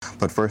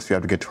But first, we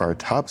have to get to our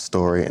top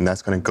story, and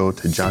that's going to go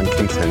to John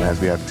Kingston,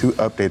 as we have two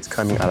updates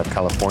coming out of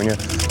California.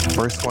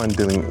 First one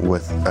dealing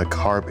with a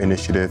CARB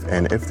initiative,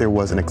 and if there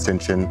was an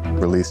extension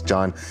released.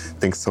 John,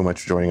 thanks so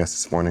much for joining us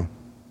this morning.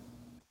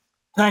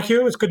 Thank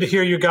you. It's good to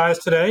hear you guys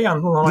today.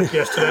 Unlike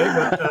yesterday,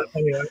 but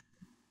anyway.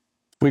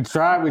 We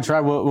try.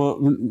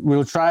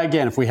 We'll try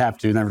again if we have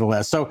to,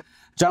 nevertheless. So,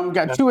 John, we've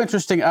got two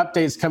interesting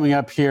updates coming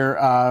up here.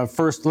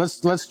 First,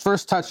 let's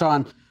first touch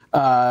on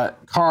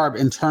CARB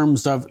in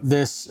terms of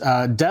this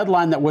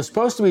deadline that was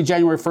supposed to be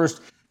January 1st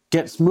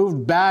gets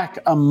moved back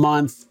a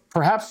month,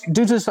 perhaps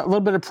due to a little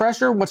bit of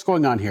pressure. What's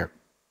going on here?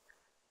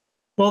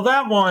 Well,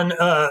 that one,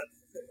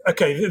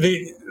 okay.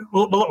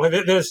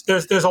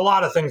 There's a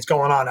lot of things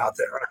going on out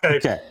there.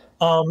 Okay.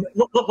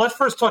 Let's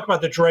first talk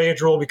about the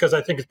drayage rule, because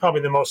I think it's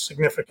probably the most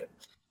significant.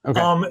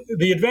 Okay.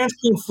 The Advanced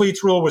Clean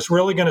Fleets rule was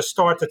really going to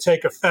start to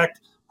take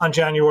effect on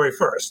January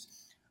 1st.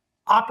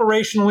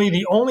 Operationally,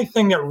 the only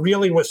thing that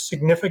really was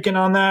significant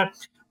on that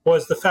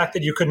was the fact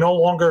that you could no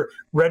longer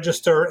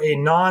register a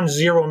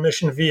non-zero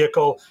emission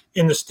vehicle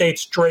in the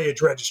state's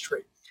drayage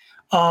registry.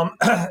 Now,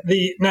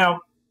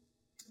 the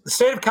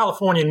state of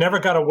California never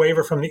got a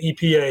waiver from the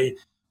EPA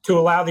to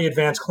allow the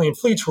Advanced Clean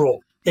Fleets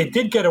rule. They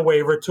did get a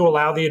waiver to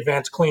allow the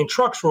Advanced Clean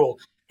Trucks rule.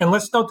 And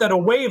let's note that a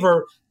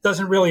waiver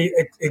doesn't really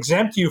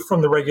exempt you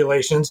from the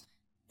regulations.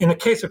 In the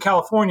case of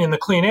California, in the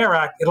Clean Air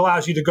Act, it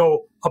allows you to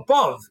go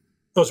above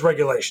those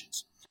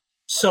regulations.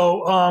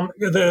 So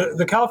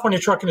the California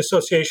Trucking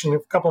Association a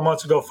couple of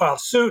months ago filed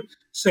suit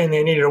saying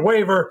they needed a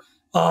waiver.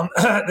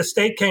 The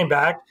state came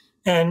back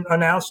and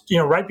announced,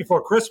 right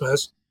before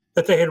Christmas,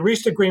 that they had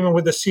reached agreement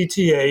with the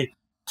CTA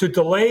to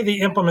delay the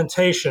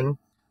implementation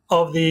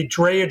of the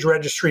drayage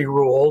registry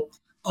rule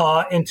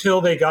until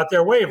they got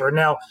their waiver.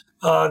 Now,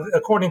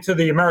 according to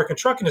the American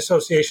Trucking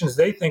Associations,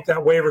 they think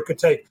that waiver could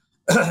take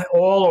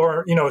all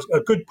or, a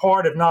good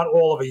part, if not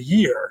all, of a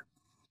year.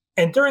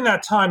 And during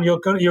that time, you're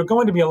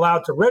going to be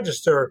allowed to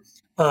register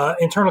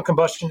internal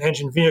combustion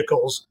engine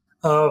vehicles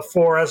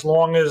for as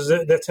long as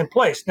that's in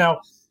place. Now,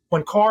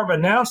 when CARB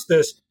announced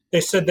this, they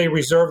said they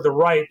reserved the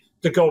right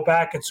to go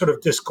back and sort of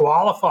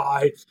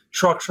disqualify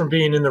trucks from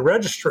being in the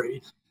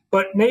registry.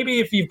 But maybe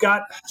if you've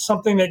got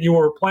something that you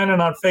were planning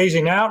on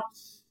phasing out,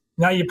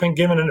 now you've been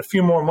given it a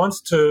few more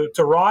months to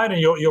ride, and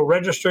you'll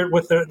register it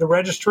with the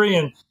registry,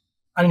 and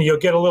you'll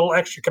get a little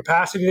extra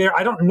capacity there.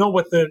 I don't know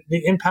what the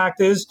impact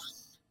is.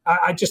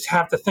 I just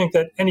have to think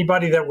that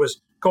anybody that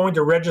was going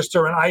to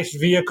register an ICE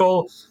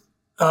vehicle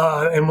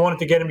and wanted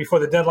to get in before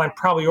the deadline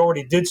probably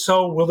already did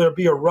so. Will there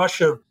be a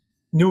rush of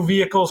new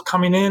vehicles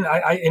coming in?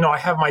 I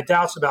have my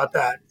doubts about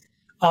that.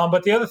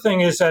 But the other thing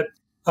is that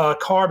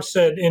CARB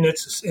said in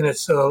its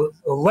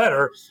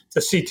letter to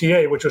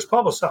CTA, which was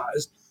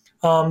publicized,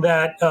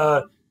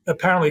 that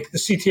apparently the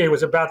CTA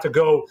was about to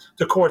go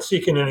to court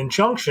seeking an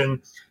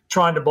injunction,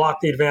 trying to block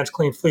the Advanced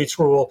Clean Fleets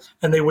rule,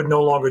 and they would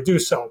no longer do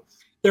so.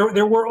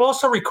 There were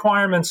also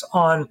requirements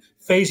on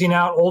phasing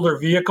out older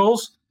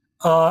vehicles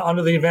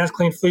under the Advanced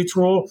Clean Fleets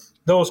rule.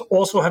 Those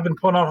also have been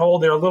put on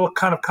hold. They're a little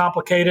kind of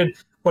complicated,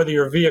 whether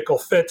your vehicle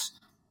fits,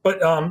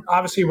 but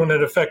obviously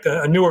wouldn't affect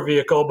a newer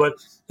vehicle, but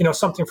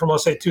something from,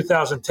 let's say,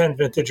 2010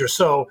 vintage or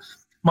so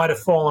might have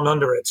fallen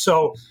under it.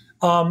 So,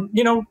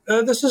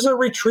 this is a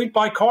retreat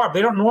by CARB.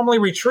 They don't normally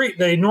retreat.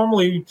 They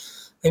normally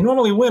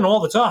win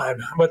all the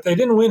time, but they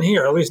didn't win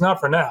here, at least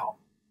not for now.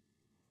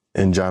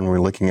 And John, we're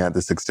looking at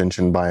this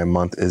extension by a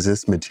month. Is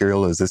this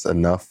material? Is this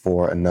enough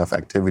for enough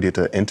activity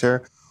to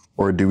enter,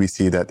 or do we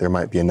see that there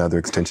might be another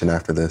extension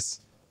after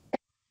this?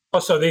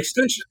 So the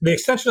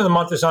extension of the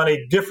month is on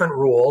a different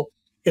rule.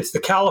 It's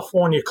the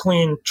California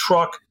Clean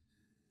Truck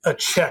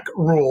Check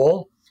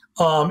rule.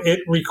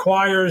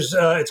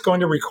 It's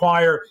going to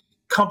require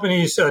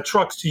companies,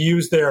 trucks, to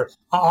use their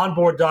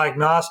onboard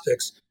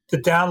diagnostics to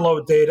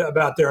download data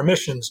about their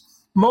emissions.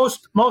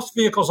 Most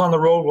vehicles on the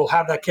road will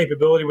have that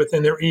capability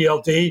within their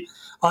ELD.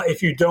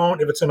 If you don't,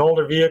 if it's an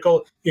older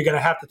vehicle, you're going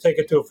to have to take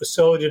it to a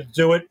facility to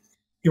do it.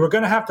 You are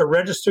going to have to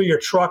register your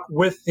truck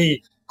with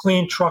the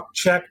Clean Truck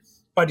Check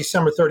by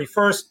December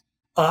 31st.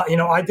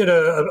 I did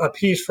a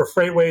piece for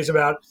FreightWays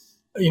about,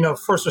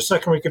 first or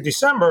second week of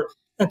December,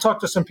 and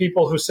talked to some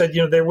people who said,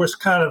 they were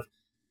kind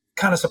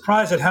of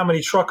surprised at how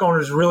many truck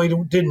owners really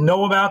didn't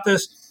know about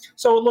this.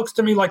 So it looks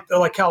to me like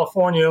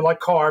California, like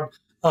CARB,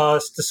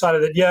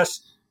 decided that,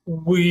 yes,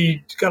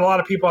 we got a lot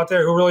of people out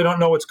there who really don't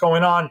know what's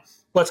going on.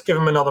 Let's give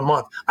them another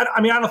month. I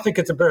don't think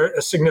it's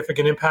a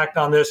significant impact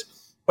on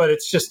this, but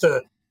it's just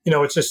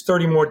it's just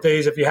 30 more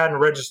days if you hadn't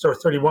registered, or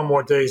 31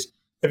 more days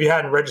if you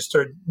hadn't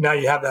registered. Now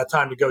you have that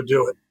time to go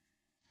do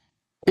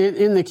it.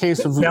 In the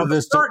case of now,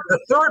 the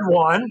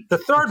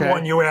third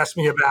one you asked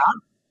me about,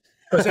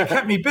 because it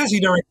kept me busy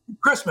during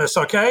Christmas.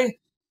 Okay,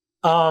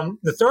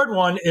 the third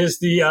one is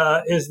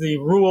the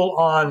rule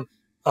on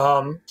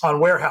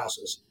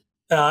warehouses.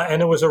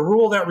 And it was a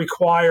rule that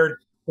required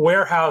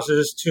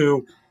warehouses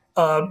to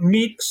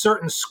meet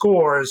certain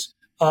scores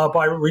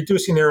by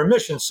reducing their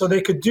emissions, so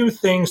they could do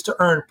things to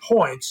earn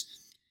points.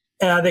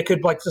 They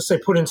could, let's say,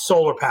 put in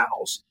solar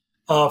panels,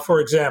 for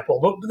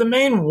example. But the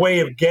main way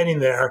of getting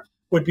there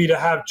would be to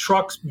have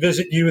trucks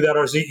visit you that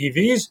are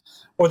ZEVs,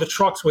 or the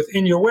trucks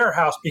within your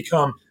warehouse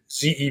become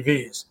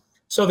ZEVs.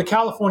 So the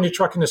California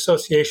Trucking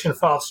Association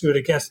filed suit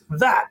against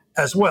that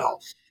as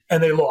well,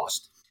 and they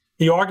lost.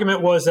 The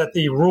argument was that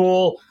the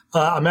rule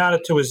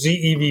amounted to a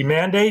ZEV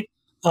mandate.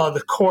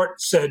 The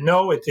court said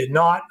no, it did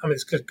not. I mean,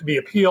 this could be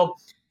appealed.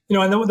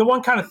 And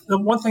the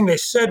one thing they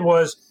said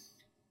was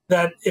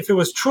that if it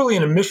was truly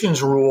an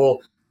emissions rule,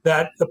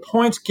 that the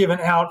points given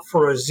out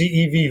for a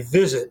ZEV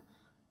visit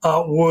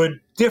would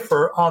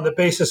differ on the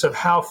basis of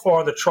how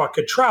far the truck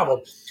had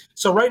traveled.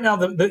 So right now,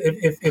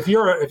 if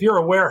you're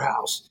a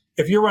warehouse,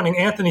 if you're running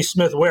Anthony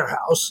Smith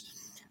Warehouse,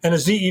 and a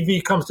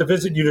ZEV comes to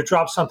visit you to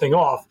drop something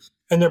off,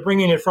 and they're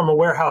bringing it from a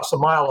warehouse a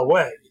mile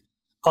away,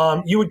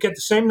 you would get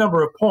the same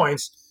number of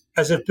points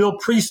as if Bill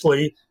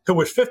Priestley, who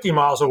was 50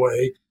 miles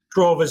away,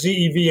 drove a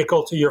ZE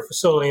vehicle to your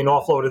facility and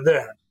offloaded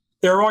there.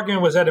 Their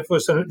argument was that if it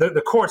was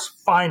the court's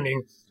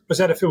finding was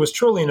that if it was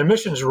truly an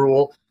emissions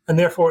rule and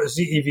therefore a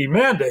ZEV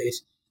mandate,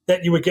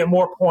 that you would get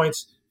more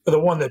points for the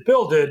one that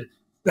Bill did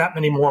that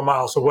many more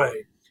miles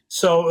away.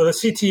 So the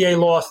CTA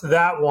lost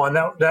that one.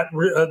 That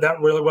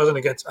really wasn't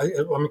against.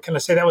 Can I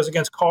say that was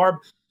against CARB?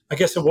 I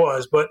guess it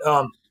was, but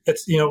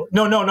it's no.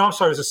 I'm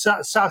sorry. It was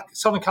a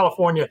Southern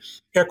California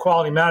Air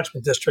Quality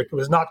Management District. It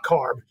was not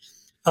CARB.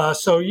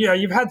 So yeah,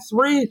 you've had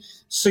three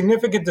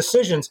significant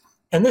decisions,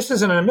 and this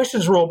isn't an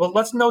emissions rule. But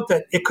let's note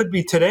that it could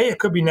be today, it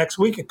could be next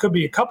week, it could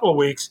be a couple of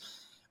weeks.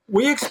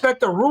 We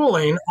expect a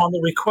ruling on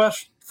the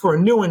request for a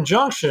new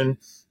injunction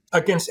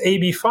against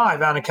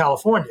AB5 out in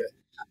California.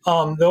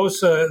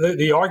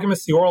 The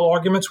arguments, the oral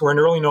arguments, were in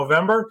early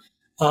November.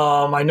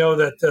 I know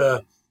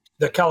that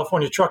the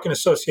California Trucking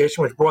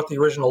Association, which brought the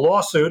original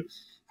lawsuit,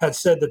 had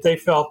said that they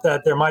felt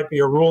that there might be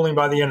a ruling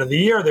by the end of the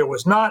year. There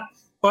was not,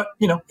 but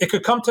it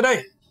could come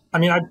today. I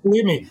mean,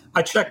 believe me,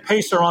 I check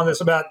Pacer on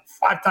this about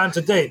 5 times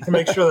a day to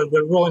make sure that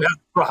the ruling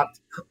hasn't dropped.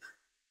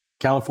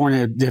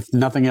 California, if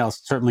nothing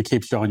else, certainly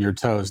keeps you on your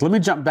toes. Let me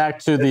jump back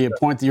to the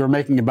point that you were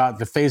making about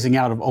the phasing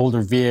out of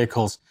older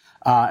vehicles.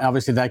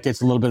 Obviously, that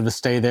gets a little bit of a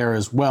stay there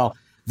as well.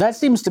 That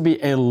seems to be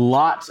a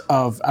lot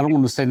of, I don't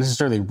want to say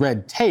necessarily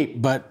red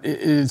tape, but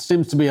it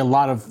seems to be a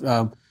lot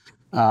of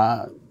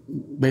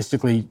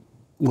basically,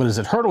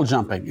 hurdle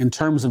jumping in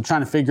terms of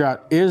trying to figure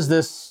out, does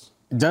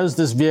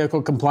this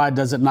vehicle comply,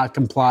 does it not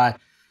comply?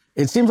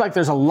 It seems like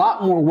there's a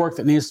lot more work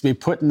that needs to be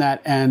put in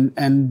that,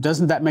 and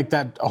doesn't that make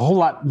that a whole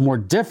lot more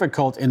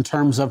difficult in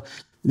terms of,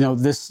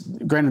 this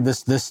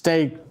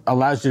stay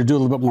allows you to do a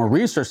little bit more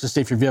research to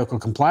see if your vehicle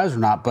complies or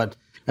not, but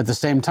at the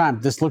same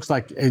time, this looks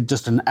like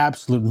just an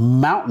absolute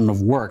mountain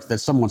of work that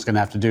someone's going to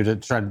have to do to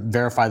try to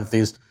verify that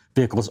these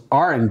vehicles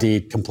are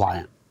indeed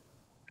compliant.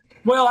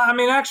 Well, I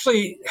mean,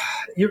 actually,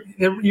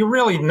 you're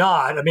really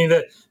not. I mean,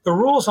 the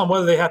rules on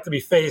whether they have to be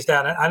phased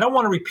out, and I don't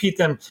want to repeat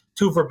them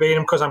too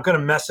verbatim because I'm going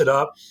to mess it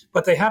up,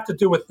 but they have to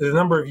do with the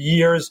number of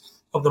years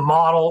of the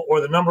model,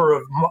 or the number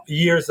of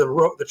years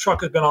the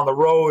truck has been on the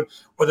road,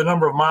 or the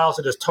number of miles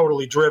it is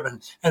totally driven.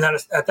 And then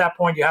at that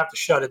point, you have to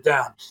shut it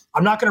down.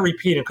 I'm not going to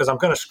repeat it because I'm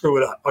going to screw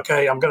it up.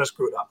 Okay, I'm going to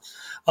screw it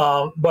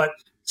up. But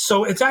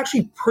so it's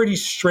actually pretty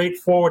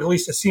straightforward. At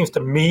least it seems to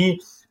me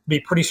to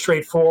be pretty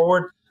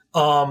straightforward.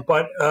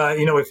 But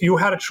if you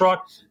had a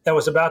truck that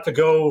was about to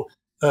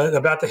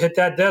hit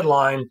that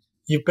deadline,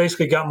 you've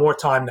basically got more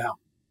time now.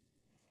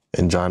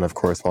 And John, of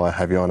course, while I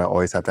have you on, I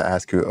always have to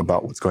ask you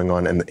about what's going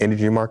on in the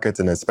energy markets,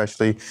 and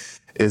especially,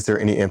 is there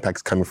any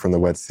impacts coming from the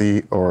Red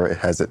Sea, or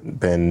has it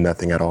been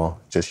nothing at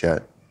all just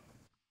yet?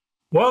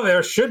 Well,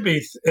 there should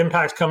be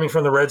impacts coming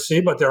from the Red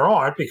Sea, but there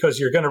aren't, because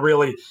you're going to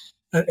really,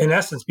 in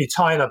essence, be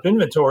tying up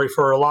inventory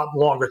for a lot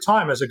longer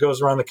time as it goes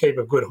around the Cape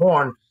of Good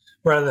Horn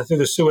rather than through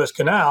the Suez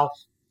Canal.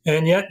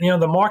 And yet,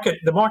 the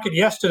market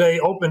yesterday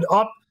opened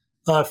up,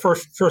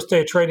 first day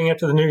of trading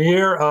after the new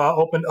year,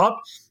 opened up,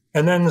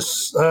 and then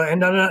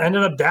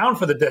ended up down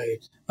for the day.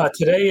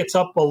 Today it's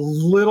up a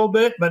little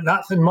bit, but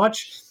nothing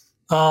much.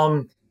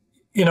 I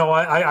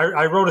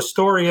wrote a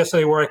story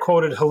yesterday where I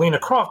quoted Helena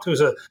Croft, who's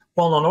a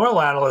well-known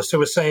oil analyst, who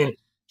was saying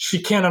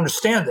she can't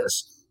understand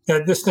this,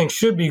 that this thing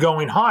should be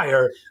going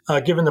higher,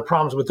 given the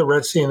problems with the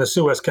Red Sea and the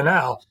Suez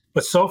Canal.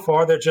 But so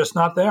far, they're just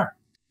not there.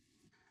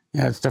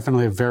 Yeah, it's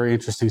definitely a very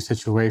interesting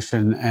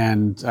situation.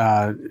 And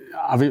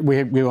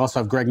we also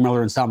have Greg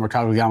Miller and Sal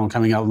Mercagliano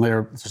coming out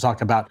later to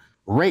talk about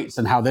rates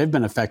and how they've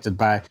been affected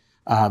by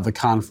the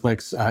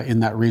conflicts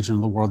in that region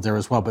of the world there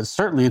as well. But it's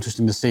certainly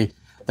interesting to see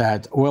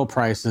that oil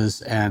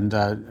prices and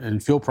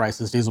fuel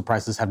prices, diesel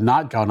prices, have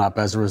not gone up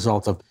as a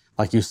result of,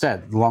 like you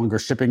said, longer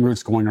shipping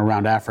routes going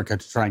around Africa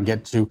to try and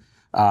get to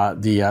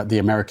the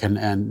American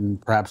and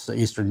perhaps the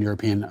Eastern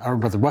European or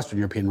the Western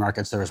European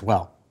markets there as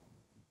well.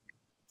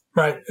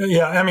 Right.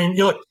 Yeah. I mean,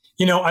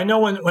 I know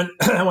when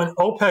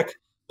OPEC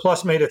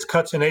Plus made its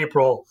cuts in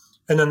April,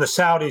 and then the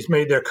Saudis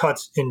made their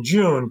cuts in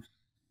June,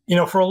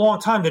 for a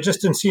long time, there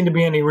just didn't seem to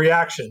be any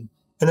reaction.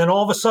 And then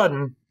all of a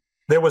sudden,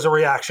 there was a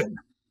reaction.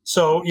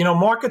 So,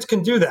 markets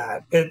can do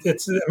that.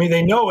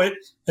 They know it,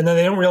 and then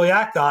they don't really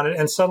act on it,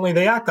 and suddenly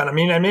they act on it.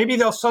 And maybe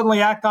they'll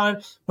suddenly act on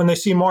it when they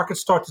see markets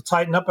start to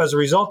tighten up as a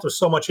result of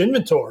so much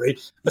inventory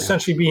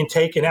essentially being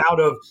taken out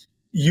of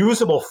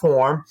usable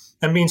form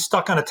and being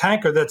stuck on a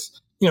tanker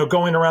that's,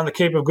 going around the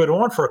Cape of Good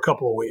Horn for a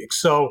couple of weeks.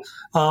 So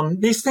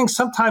these things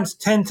sometimes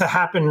tend to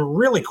happen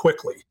really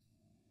quickly.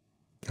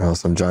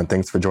 Awesome, John.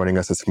 Thanks for joining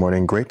us this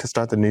morning. Great to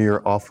start the new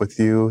year off with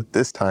you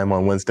this time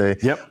on Wednesday.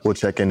 Yep. We'll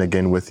check in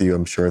again with you,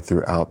 I'm sure,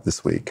 throughout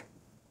this week.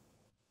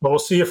 Well, we'll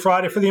see you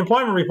Friday for the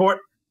employment report.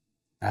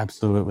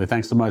 Absolutely.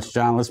 Thanks so much,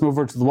 John. Let's move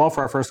over to the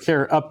welfare first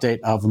care update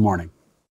of the morning.